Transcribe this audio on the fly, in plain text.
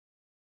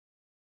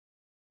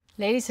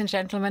Ladies and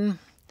gentlemen,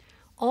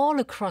 all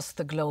across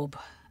the globe,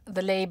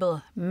 the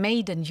label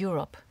Made in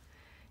Europe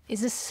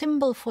is a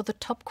symbol for the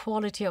top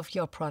quality of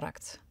your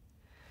products.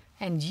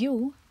 And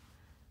you,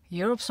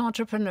 Europe's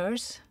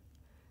entrepreneurs,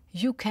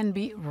 you can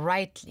be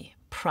rightly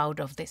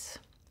proud of this.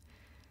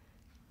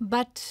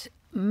 But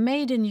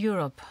Made in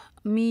Europe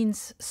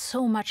means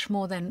so much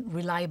more than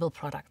reliable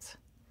products.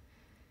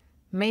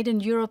 Made in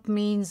Europe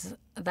means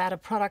that a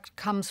product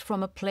comes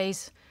from a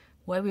place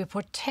where we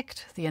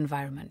protect the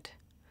environment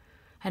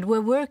and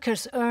where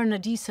workers earn a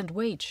decent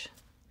wage.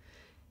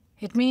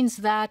 It means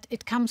that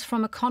it comes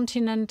from a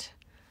continent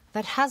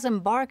that has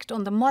embarked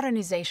on the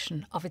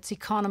modernization of its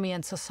economy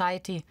and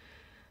society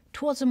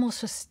towards a more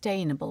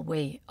sustainable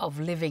way of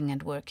living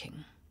and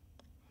working.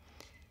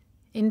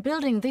 In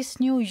building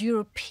this new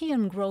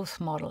European growth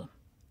model,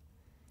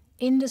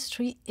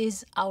 industry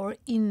is our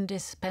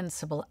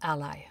indispensable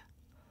ally.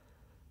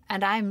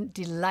 And I'm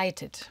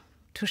delighted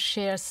to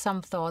share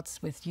some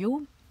thoughts with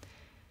you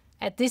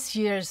at this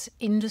year's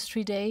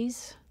Industry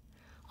Days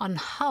on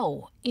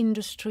how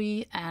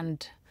industry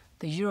and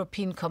the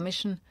European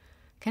Commission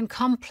can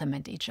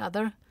complement each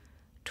other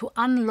to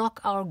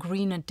unlock our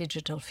green and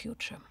digital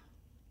future.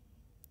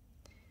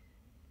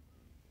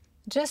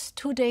 Just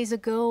 2 days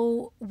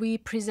ago, we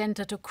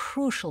presented a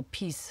crucial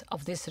piece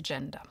of this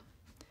agenda,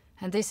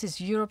 and this is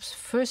Europe's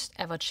first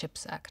ever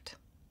CHIPS Act.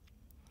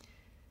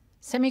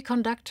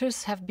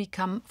 Semiconductors have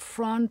become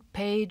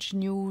front-page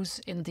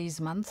news in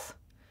these months,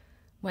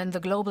 when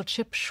the global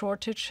chip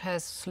shortage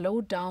has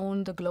slowed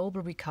down the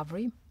global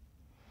recovery.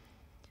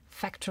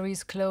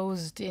 Factories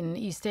closed in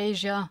East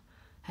Asia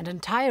and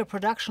entire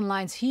production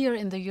lines here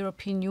in the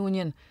European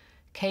Union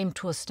came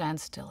to a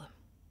standstill.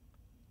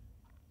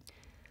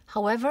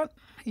 However,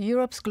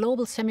 Europe's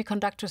global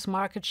semiconductors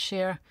market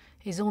share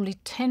is only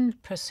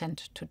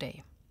 10%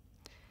 today.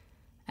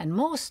 And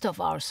most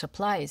of our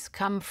supplies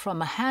come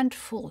from a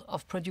handful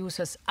of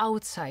producers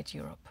outside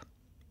Europe.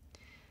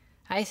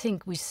 I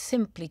think we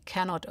simply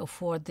cannot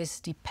afford this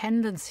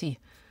dependency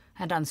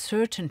and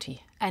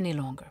uncertainty any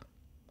longer.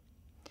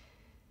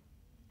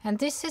 And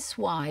this is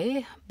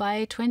why,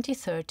 by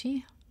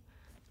 2030,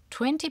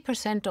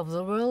 20% of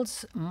the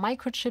world's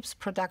microchips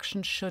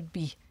production should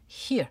be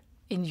here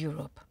in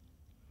Europe.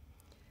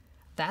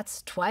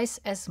 That's twice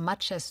as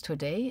much as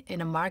today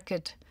in a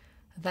market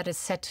that is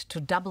set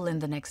to double in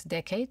the next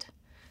decade,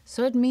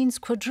 so it means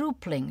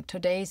quadrupling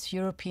today's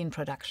European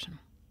production.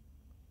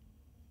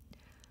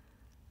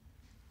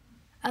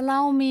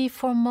 Allow me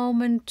for a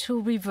moment to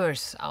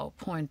reverse our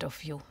point of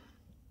view.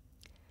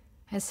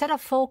 Instead of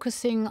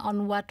focusing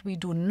on what we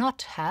do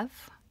not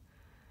have,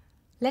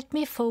 let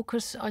me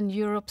focus on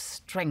Europe's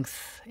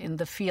strength in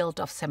the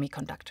field of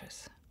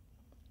semiconductors.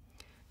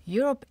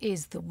 Europe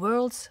is the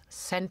world's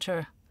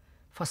center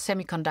for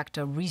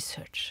semiconductor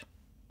research.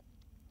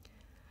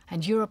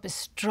 And Europe is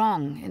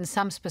strong in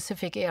some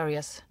specific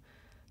areas,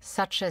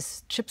 such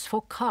as chips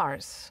for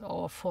cars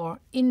or for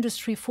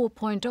Industry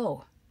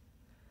 4.0.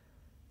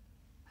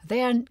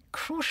 They are a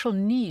crucial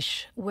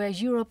niche where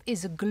Europe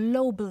is a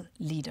global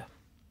leader.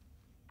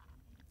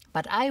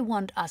 But I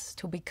want us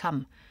to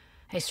become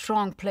a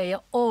strong player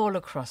all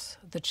across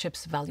the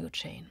chips value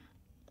chain.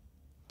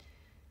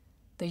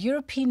 The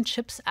European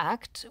Chips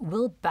Act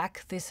will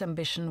back this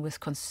ambition with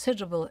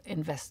considerable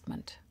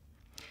investment.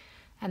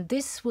 And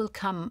this will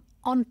come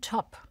on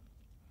top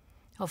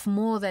of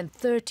more than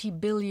 30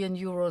 billion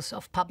euros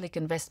of public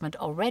investment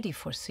already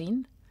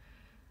foreseen,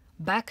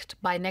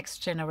 backed by Next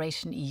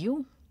Generation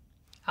EU,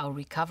 our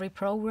recovery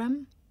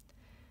program,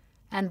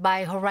 and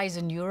by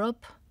Horizon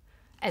Europe,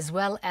 as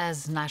well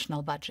as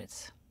national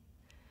budgets.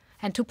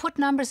 And to put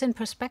numbers in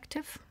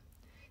perspective,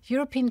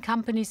 European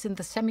companies in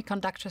the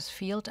semiconductors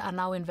field are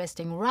now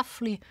investing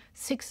roughly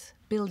 6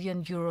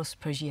 billion euros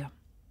per year.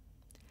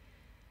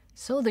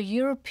 So the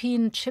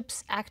European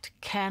Chips Act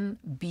can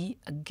be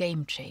a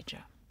game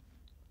changer.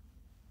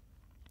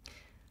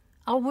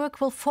 Our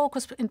work will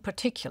focus in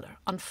particular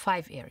on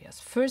 5 areas.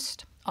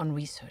 First, on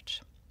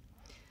research.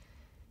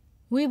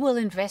 We will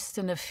invest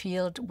in a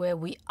field where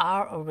we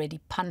are already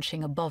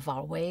punching above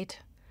our weight,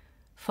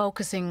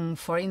 focusing,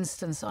 for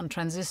instance, on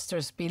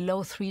transistors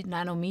below 3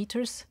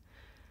 nanometers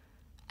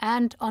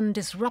and on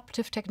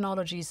disruptive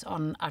technologies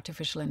on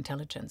artificial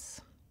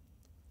intelligence.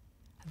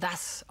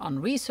 Thus,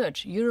 on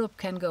research, Europe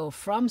can go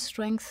from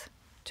strength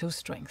to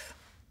strength.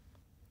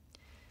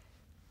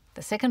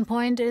 The second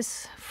point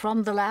is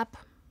from the lab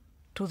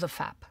to the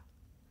fab.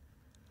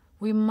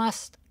 We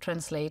must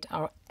translate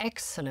our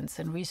excellence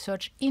in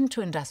research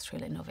into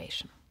industrial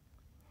innovation.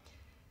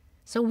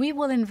 So we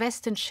will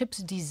invest in chips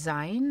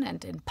design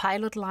and in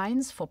pilot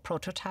lines for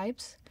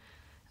prototypes,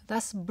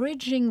 thus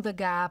bridging the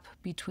gap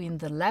between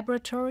the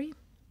laboratory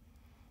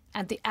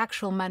and the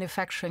actual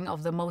manufacturing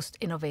of the most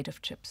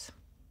innovative chips.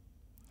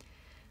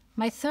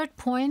 My third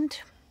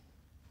point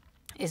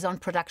is on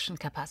production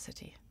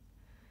capacity.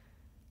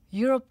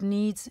 Europe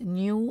needs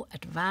new,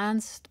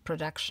 advanced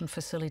production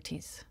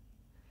facilities.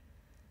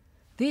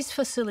 These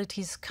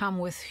facilities come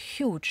with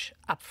huge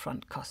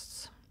upfront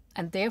costs,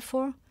 and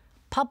therefore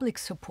public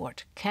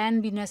support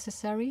can be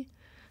necessary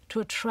to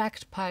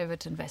attract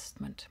private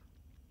investment.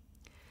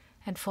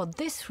 And for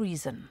this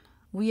reason,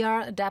 we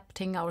are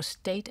adapting our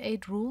state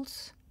aid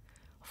rules,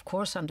 of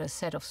course under a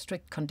set of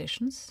strict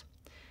conditions,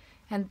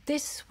 and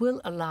this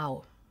will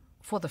allow,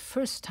 for the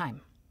first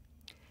time,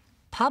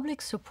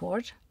 public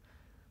support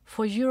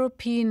for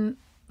European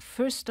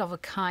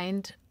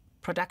first-of-a-kind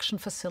production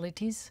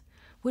facilities,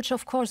 which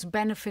of course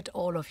benefit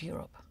all of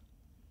Europe.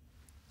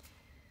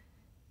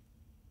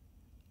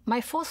 My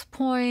fourth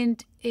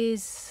point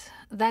is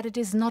that it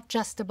is not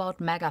just about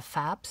mega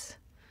fabs.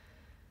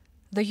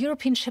 The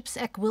European Chips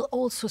Act will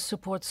also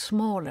support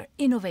smaller,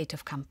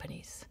 innovative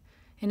companies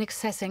in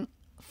accessing,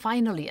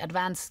 finally,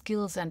 advanced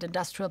skills and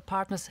industrial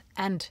partners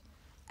and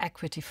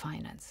equity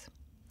finance.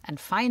 And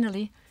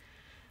finally,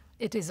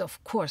 it is,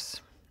 of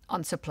course,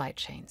 on supply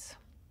chains.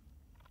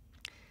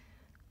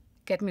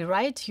 Get me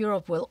right,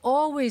 Europe will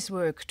always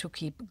work to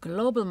keep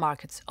global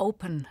markets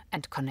open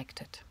and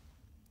connected.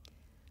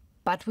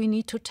 But we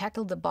need to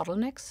tackle the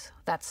bottlenecks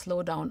that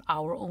slow down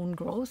our own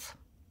growth.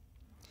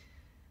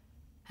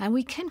 And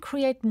we can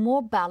create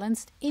more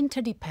balanced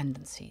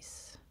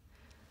interdependencies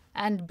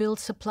and build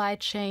supply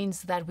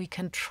chains that we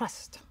can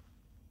trust.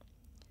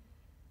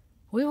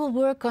 We will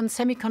work on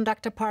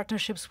semiconductor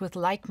partnerships with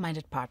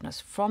like-minded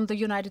partners, from the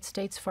United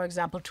States, for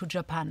example, to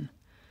Japan.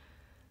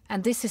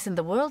 And this is in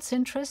the world's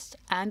interest,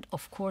 and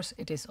of course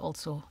it is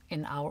also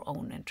in our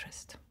own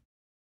interest.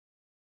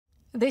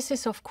 This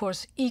is of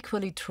course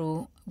equally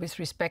true with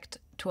respect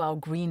to our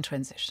green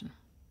transition.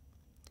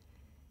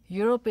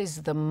 Europe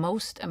is the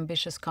most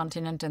ambitious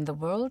continent in the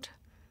world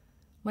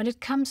when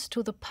it comes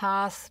to the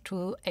path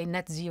to a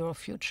net zero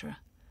future.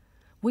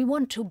 We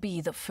want to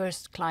be the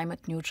first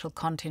climate-neutral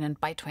continent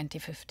by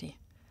 2050.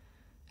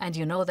 And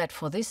you know that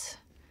for this,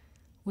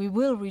 we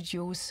will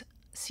reduce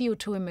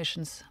CO2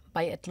 emissions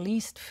by at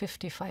least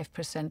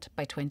 55%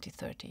 by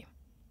 2030.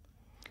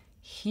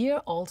 Here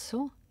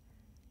also,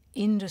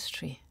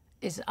 industry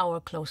is our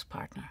close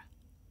partner.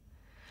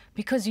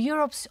 Because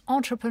Europe's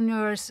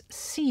entrepreneurs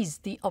seize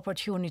the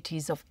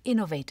opportunities of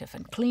innovative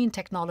and clean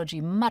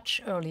technology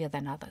much earlier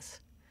than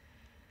others.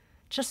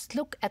 Just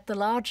look at the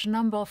large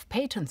number of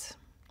patents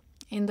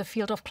in the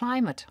field of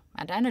climate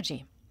and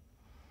energy.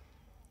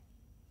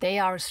 They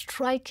are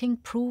striking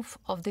proof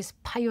of this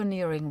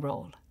pioneering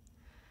role.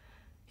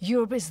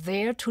 Europe is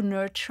there to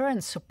nurture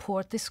and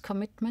support this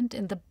commitment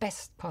in the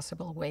best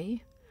possible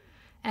way.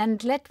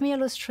 And let me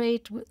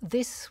illustrate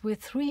this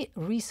with 3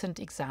 recent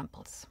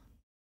examples.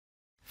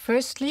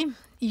 Firstly,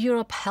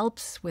 Europe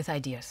helps with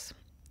ideas.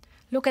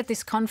 Look at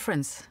this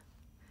conference.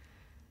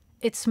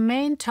 Its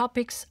main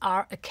topics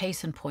are a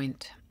case in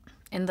point.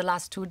 In the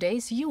last 2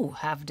 days, you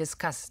have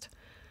discussed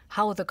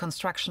how the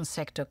construction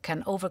sector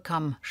can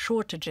overcome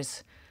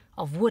shortages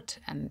of wood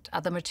and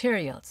other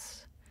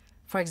materials,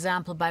 for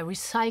example, by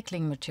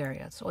recycling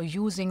materials or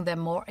using them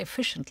more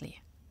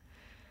efficiently.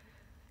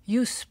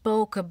 You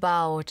spoke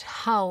about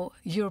how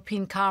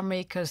European car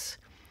makers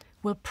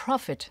will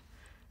profit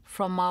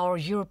from our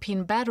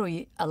European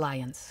Battery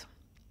Alliance,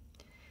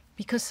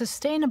 because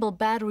sustainable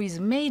batteries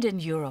made in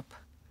Europe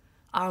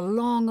are a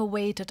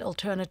long-awaited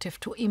alternative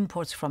to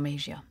imports from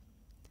Asia.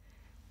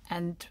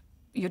 And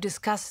you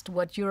discussed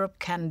what Europe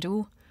can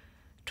do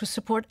to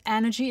support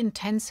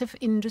energy-intensive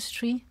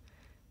industry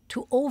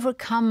to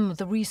overcome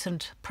the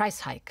recent price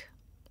hike.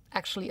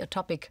 Actually, a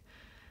topic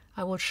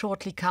I will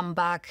shortly come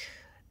back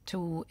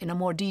to in a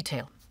more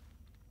detail.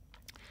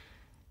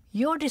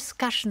 Your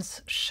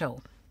discussions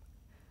show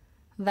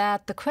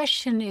that the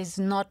question is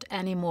not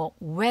anymore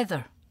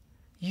whether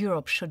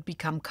Europe should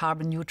become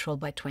carbon neutral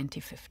by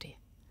 2050.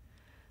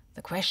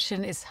 The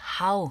question is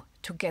how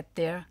to get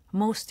there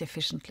most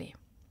efficiently.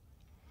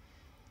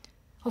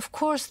 Of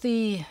course,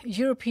 the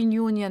European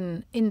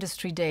Union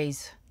Industry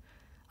Days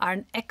are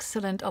an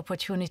excellent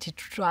opportunity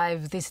to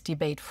drive this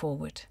debate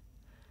forward.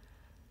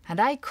 And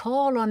I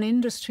call on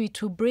industry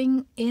to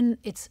bring in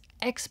its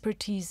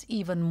expertise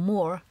even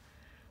more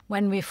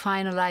when we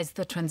finalize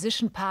the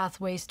transition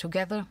pathways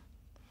together,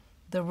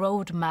 the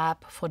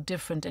roadmap for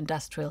different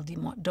industrial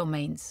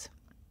domains.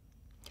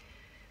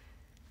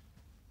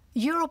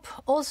 Europe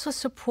also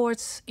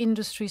supports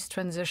industry's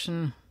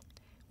transition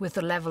with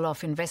a level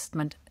of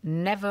investment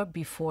never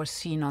before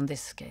seen on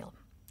this scale.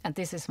 And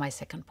this is my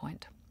second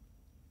point.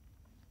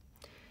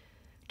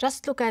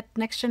 Just look at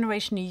Next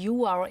Generation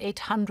EU, our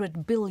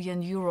 800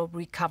 billion euro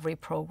recovery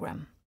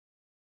program.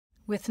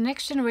 With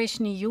Next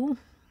Generation EU,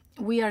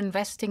 we are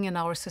investing in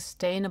our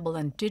sustainable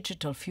and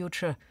digital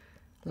future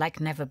like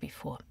never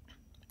before.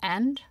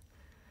 And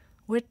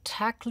we're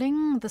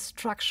tackling the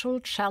structural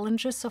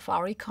challenges of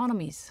our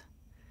economies,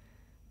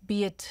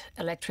 be it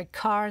electric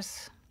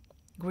cars,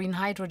 green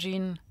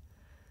hydrogen,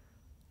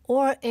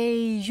 or a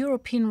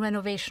European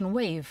renovation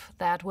wave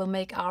that will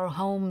make our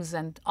homes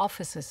and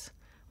offices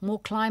more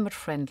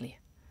climate-friendly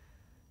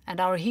and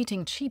our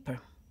heating cheaper.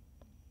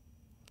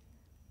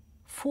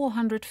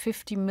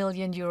 450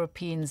 million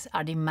Europeans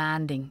are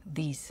demanding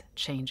these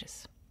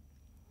changes.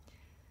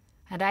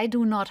 And I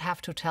do not have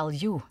to tell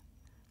you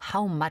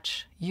how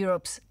much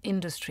Europe's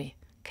industry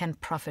can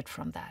profit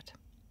from that.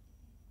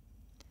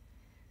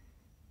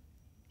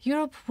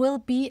 Europe will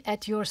be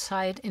at your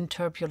side in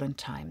turbulent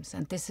times,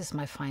 and this is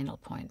my final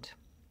point.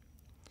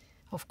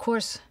 Of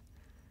course,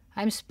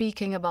 I'm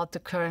speaking about the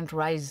current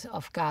rise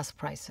of gas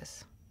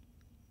prices.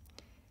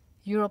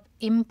 Europe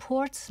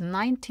imports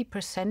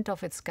 90%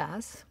 of its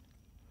gas,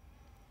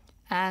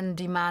 and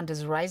demand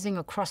is rising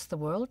across the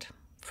world,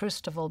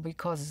 first of all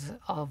because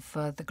of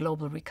the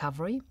global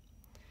recovery.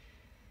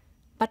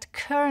 But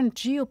current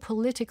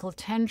geopolitical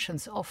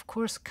tensions, of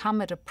course,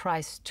 come at a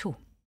price too.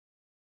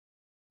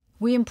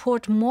 We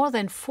import more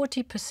than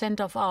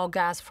 40% of our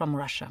gas from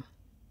Russia.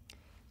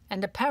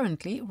 And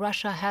apparently,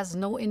 Russia has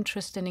no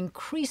interest in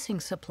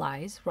increasing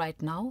supplies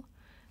right now,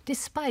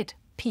 despite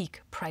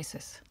peak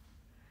prices.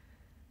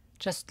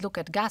 Just look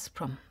at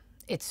Gazprom.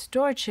 Its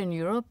storage in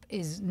Europe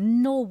is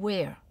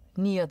nowhere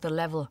near the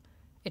level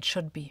it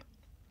should be.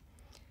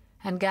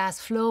 And gas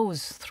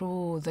flows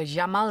through the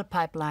Yamal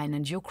pipeline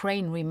and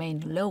Ukraine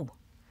remain low.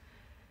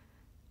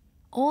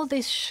 All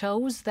this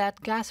shows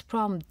that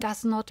Gazprom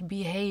does not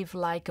behave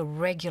like a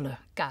regular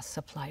gas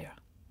supplier.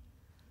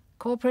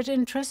 Corporate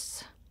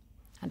interests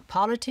and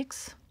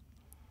politics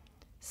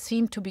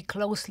seem to be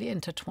closely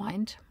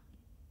intertwined.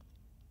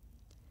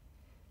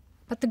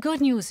 But the good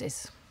news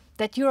is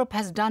that Europe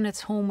has done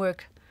its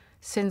homework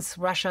since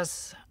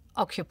Russia's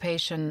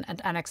occupation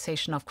and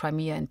annexation of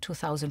Crimea in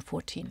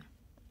 2014.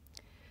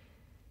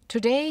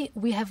 Today,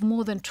 we have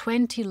more than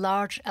 20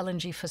 large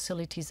LNG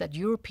facilities at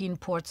European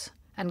ports,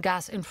 and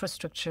gas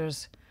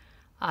infrastructures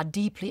are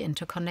deeply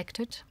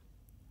interconnected.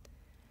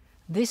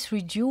 This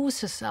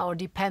reduces our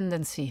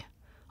dependency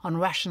on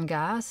Russian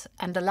gas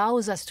and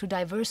allows us to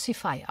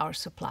diversify our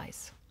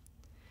supplies.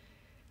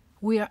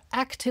 We are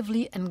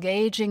actively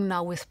engaging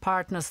now with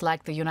partners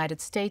like the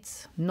United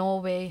States,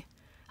 Norway,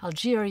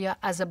 Algeria,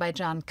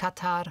 Azerbaijan,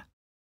 Qatar.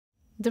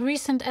 The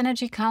recent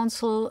Energy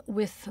Council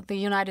with the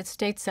United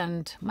States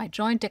and my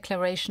joint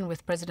declaration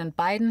with President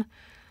Biden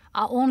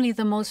are only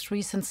the most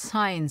recent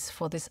signs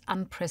for this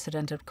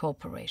unprecedented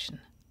cooperation.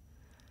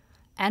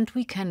 And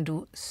we can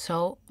do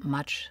so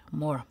much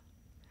more.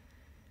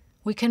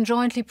 We can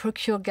jointly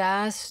procure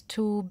gas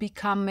to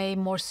become a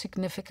more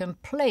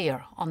significant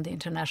player on the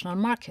international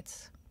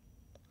markets.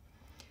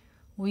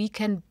 We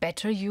can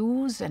better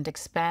use and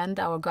expand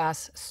our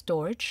gas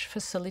storage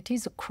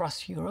facilities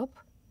across Europe.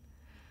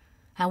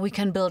 And we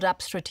can build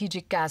up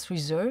strategic gas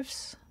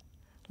reserves,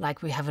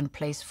 like we have in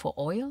place for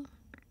oil.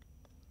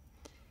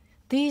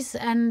 These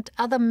and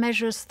other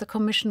measures the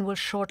Commission will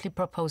shortly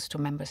propose to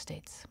Member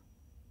States.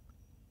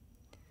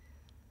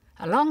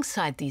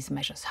 Alongside these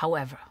measures,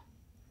 however,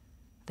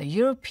 the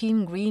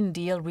European Green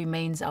Deal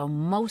remains our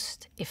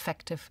most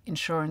effective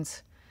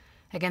insurance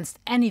against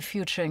any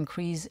future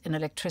increase in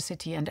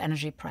electricity and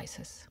energy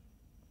prices.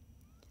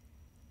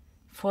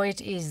 For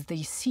it is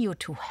the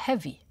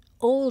CO2-heavy,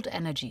 old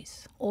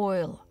energies,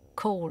 oil,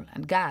 coal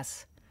and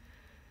gas,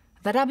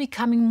 that are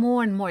becoming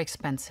more and more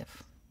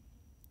expensive.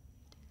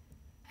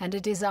 And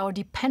it is our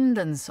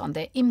dependence on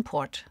their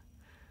import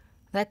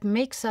that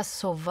makes us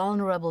so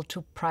vulnerable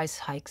to price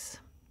hikes.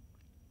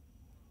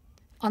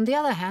 On the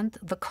other hand,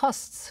 the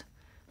costs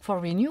for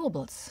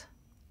renewables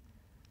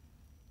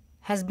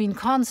has been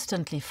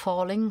constantly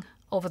falling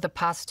over the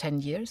past 10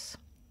 years,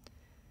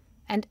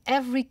 and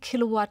every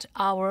kilowatt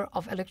hour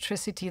of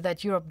electricity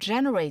that Europe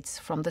generates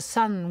from the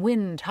sun,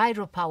 wind,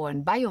 hydropower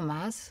and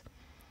biomass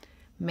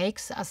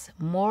makes us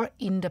more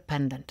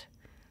independent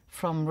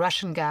from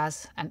Russian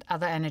gas and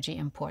other energy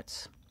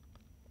imports.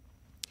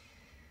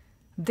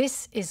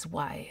 This is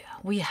why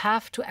we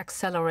have to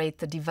accelerate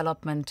the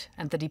development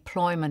and the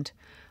deployment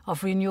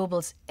of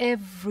renewables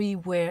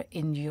everywhere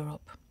in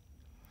Europe.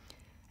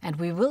 And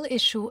we will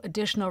issue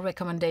additional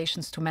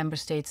recommendations to Member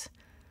States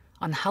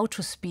on how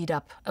to speed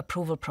up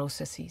approval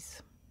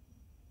processes.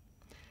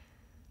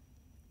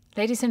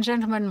 Ladies and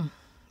gentlemen,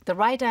 the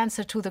right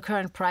answer to the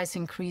current price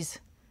increase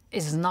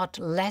is not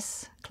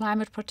less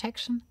climate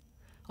protection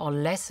or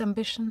less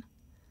ambition.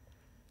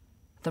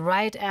 The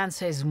right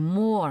answer is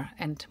more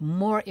and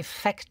more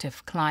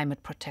effective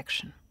climate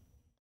protection.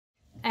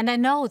 And I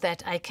know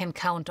that I can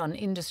count on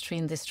industry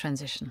in this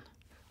transition,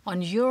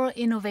 on your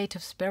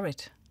innovative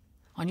spirit,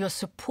 on your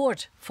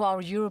support for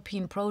our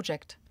European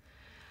project,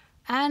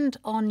 and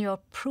on your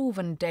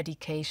proven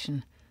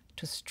dedication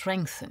to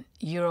strengthen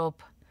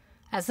Europe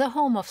as the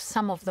home of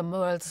some of the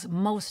world's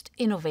most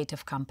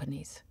innovative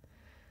companies.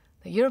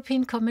 The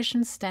European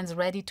Commission stands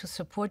ready to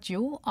support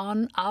you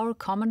on our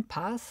common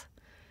path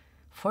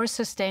for a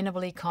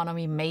sustainable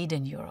economy made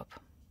in Europe.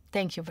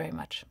 Thank you very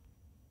much.